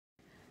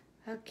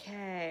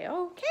Okay,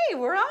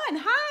 we're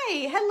on.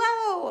 Hi,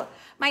 hello.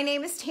 My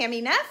name is Tammy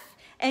Neff,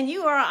 and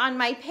you are on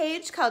my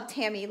page called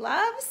Tammy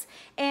Loves,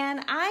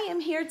 and I am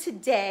here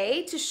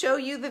today to show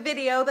you the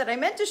video that I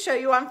meant to show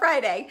you on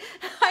Friday.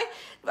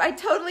 I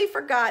totally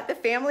forgot. The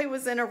family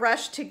was in a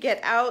rush to get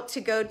out to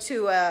go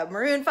to a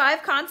Maroon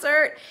 5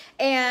 concert,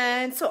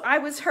 and so I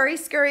was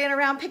scurrying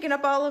around picking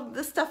up all of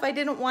the stuff I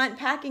didn't want,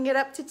 packing it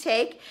up to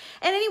take.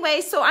 And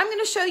anyway, so I'm going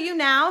to show you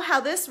now how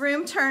this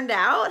room turned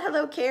out.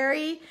 Hello,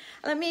 Carrie.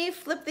 Let me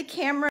flip the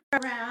camera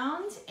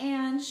around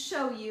and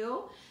show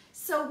you.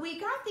 So we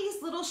got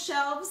these little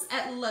shelves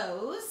at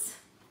Lowe's,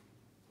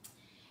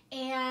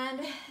 and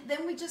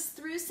then we just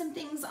threw some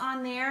things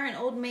on there, an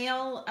old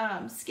mail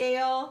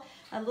scale,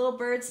 a little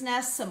bird's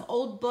nest, some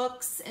old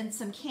books, and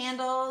some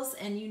candles.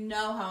 And you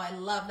know how I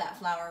love that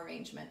flower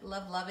arrangement.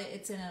 Love it.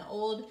 It's in an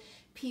old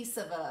piece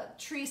of a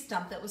tree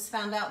stump that was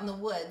found out in the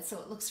woods, so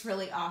it looks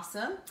really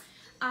awesome.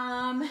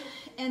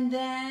 And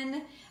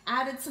then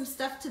added some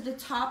stuff to the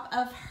top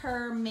of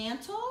her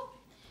mantle.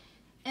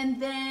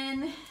 And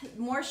then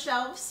more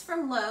shelves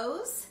from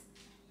Lowe's.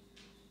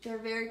 They're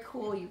very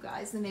cool, you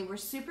guys, and they were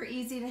super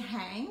easy to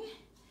hang.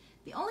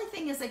 The only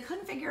thing is I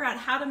couldn't figure out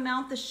how to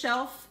mount the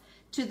shelf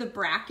to the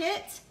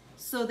bracket,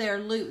 so they're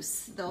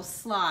loose, they'll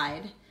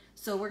slide.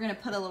 So we're gonna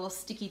put a little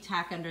sticky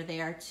tack under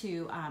there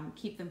to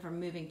keep them from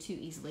moving too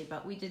easily,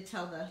 but we did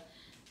tell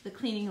the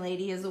cleaning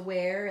lady is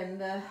aware and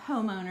the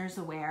homeowner's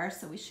aware,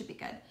 so we should be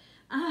good.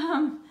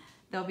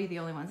 They'll be the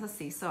only ones. Let's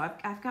see, so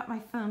I've got my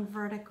phone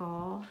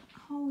vertical.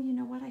 Oh, you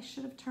know what, I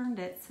should have turned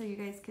it so you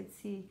guys could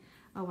see.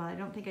 Oh, well, I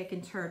don't think I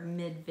can turn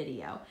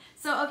mid-video.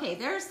 So, okay,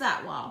 there's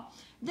that wall.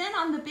 Then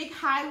on the big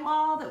high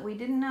wall that we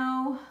didn't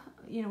know,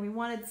 you know, we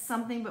wanted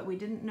something, but we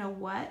didn't know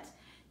what.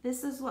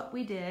 This is what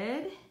we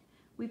did.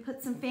 We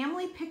put some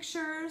family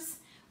pictures.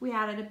 We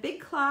added a big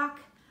clock,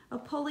 a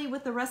pulley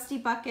with a rusty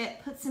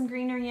bucket, put some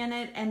greenery in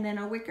it, and then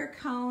a wicker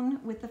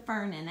cone with the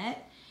fern in it.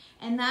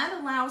 And that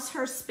allows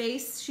her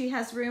space. She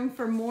has room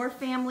for more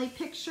family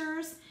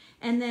pictures.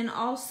 And then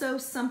also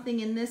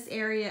something in this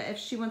area, if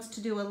she wants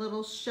to do a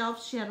little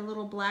shelf, she had a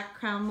little black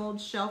crown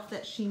mold shelf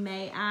that she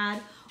may add,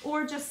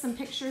 or just some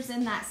pictures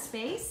in that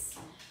space.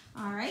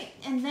 All right,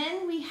 and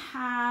then we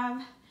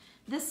have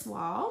this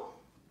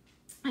wall.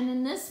 And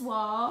in this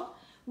wall,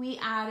 we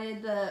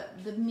added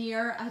the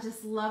mirror. I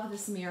just love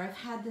this mirror. I've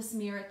had this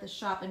mirror at the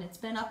shop, and it's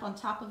been up on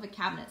top of a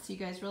cabinet, so you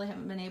guys really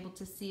haven't been able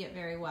to see it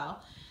very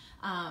well.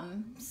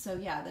 So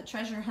yeah, the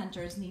treasure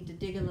hunters need to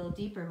dig a little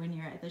deeper when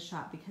you're at the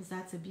shop, because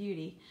that's a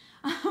beauty.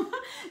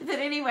 But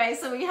anyway,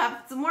 so we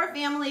have some more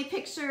family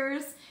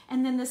pictures,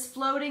 and then this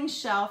floating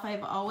shelf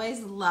I've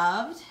always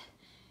loved.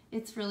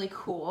 It's really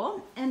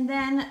cool. And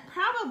then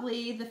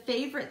probably the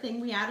favorite thing,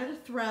 we added a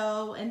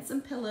throw and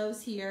some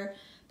pillows here.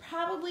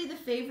 Probably the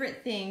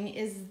favorite thing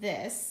is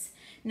this.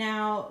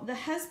 Now, the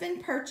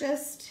husband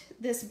purchased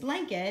this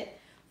blanket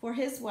for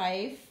his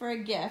wife for a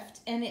gift,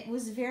 and it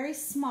was very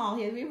small.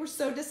 We were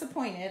so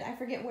disappointed. I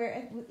forget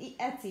where,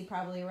 Etsy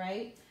probably,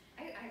 right?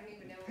 I don't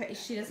even know.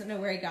 She doesn't know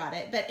where he got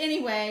it. But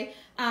anyway,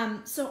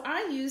 so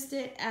I used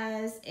it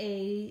as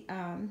a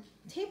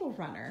table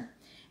runner,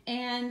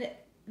 and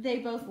they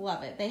both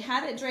love it. They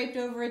had it draped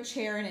over a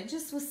chair, and it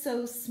just was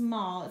so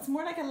small. It's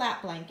more like a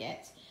lap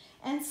blanket.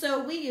 And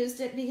so we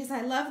used it because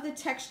I love the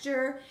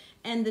texture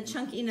and the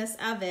chunkiness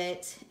of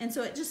it, and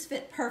so it just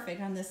fit perfect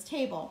on this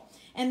table.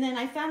 And then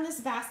I found this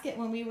basket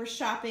when we were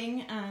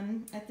shopping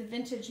at the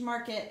vintage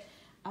market,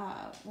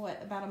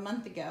 about a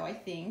month ago, I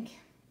think.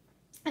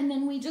 And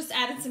then we just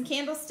added some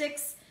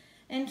candlesticks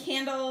and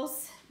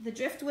candles, the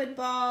driftwood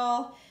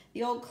ball,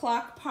 the old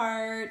clock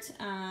part,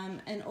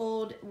 an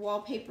old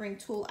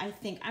wallpapering tool, I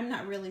think. I'm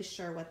not really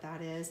sure what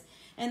that is.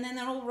 And then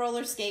that old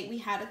roller skate we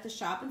had at the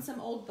shop, and some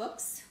old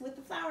books with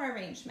the flower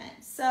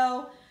arrangement.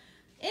 So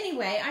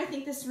anyway, I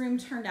think this room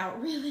turned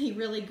out really,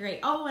 really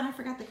great. Oh, and I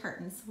forgot the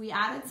curtains. We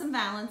added some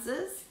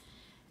valances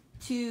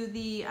to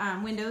the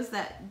windows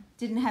that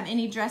didn't have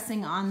any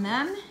dressing on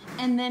them.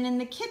 And then in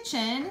the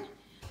kitchen,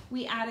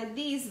 we added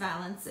these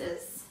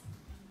valances.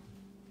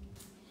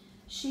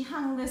 She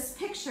hung this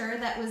picture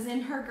that was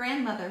in her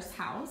grandmother's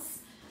house,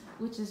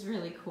 which is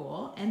really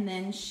cool. And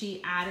then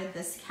she added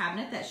this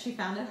cabinet that she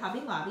found at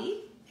Hobby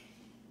Lobby.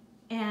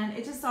 And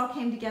it just all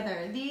came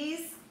together.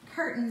 These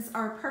curtains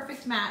are a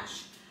perfect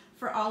match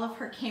for all of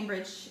her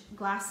Cambridge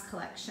glass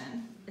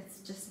collection.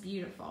 It's just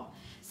beautiful.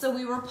 So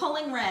we were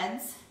pulling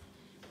reds,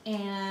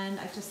 and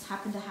I just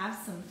happened to have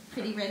some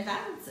pretty red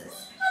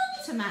valances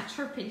to match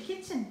her pretty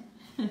kitchen.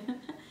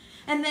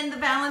 And then the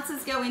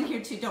valances go in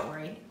here too, don't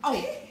worry.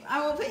 Oh,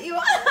 I will put you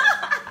on.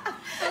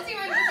 Let's see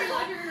my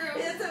laundry room.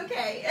 It's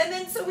okay. And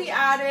then so we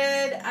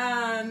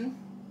added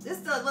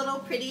just a little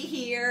pretty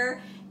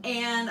here,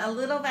 and a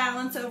little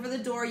valance over the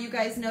door. You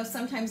guys know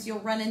sometimes you'll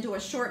run into a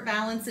short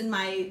valance in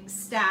my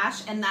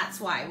stash, and that's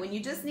why. When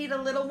you just need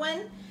a little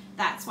one,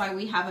 that's why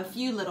we have a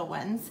few little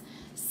ones.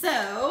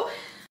 So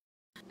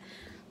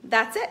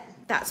that's it.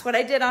 That's what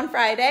I did on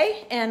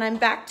Friday, and I'm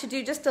back to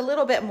do just a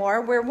little bit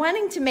more. We're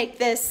wanting to make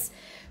this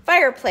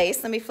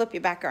fireplace. Let me flip you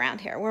back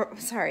around here.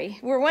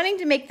 We're wanting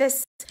to make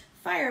this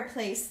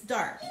fireplace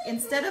dark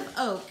instead of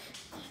oak.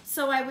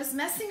 So I was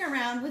messing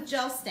around with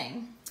gel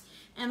stain,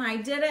 and I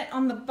did it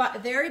on the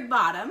very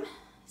bottom.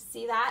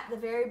 See that? The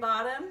very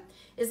bottom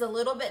is a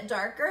little bit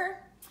darker.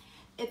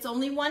 It's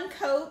only one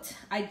coat.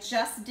 I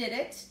just did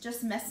it,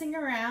 just messing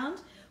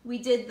around. We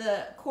did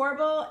the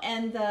corbel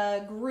and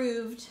the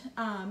grooved,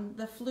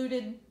 the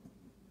fluted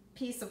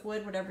piece of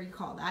wood, whatever you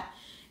call that,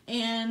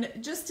 and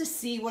just to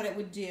see what it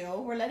would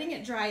do. We're letting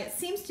it dry. It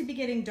seems to be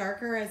getting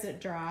darker as it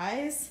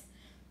dries,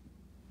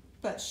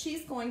 but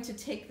she's going to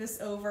take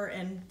this over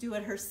and do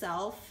it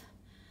herself.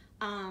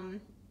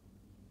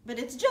 But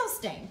it's gel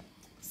stain.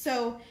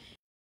 So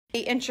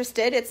if you're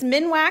interested, it's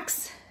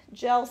Minwax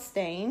gel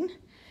stain.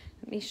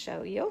 Let me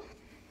show you.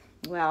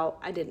 Well,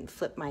 I didn't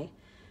flip my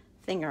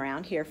thing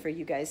around here for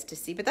you guys to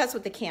see, but that's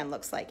what the can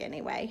looks like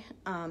anyway.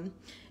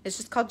 It's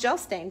just called Gel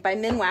Stain by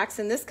Minwax,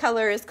 and this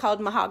color is called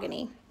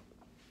Mahogany.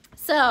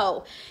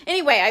 So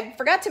anyway, I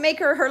forgot to make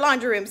her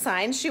laundry room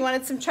signs. She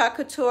wanted some Chalk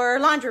Couture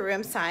laundry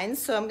room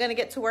signs, so I'm gonna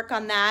get to work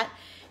on that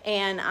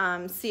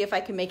and see if I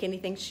can make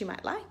anything she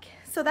might like.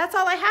 So that's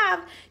all I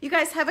have. You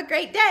guys have a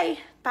great day.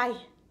 Bye.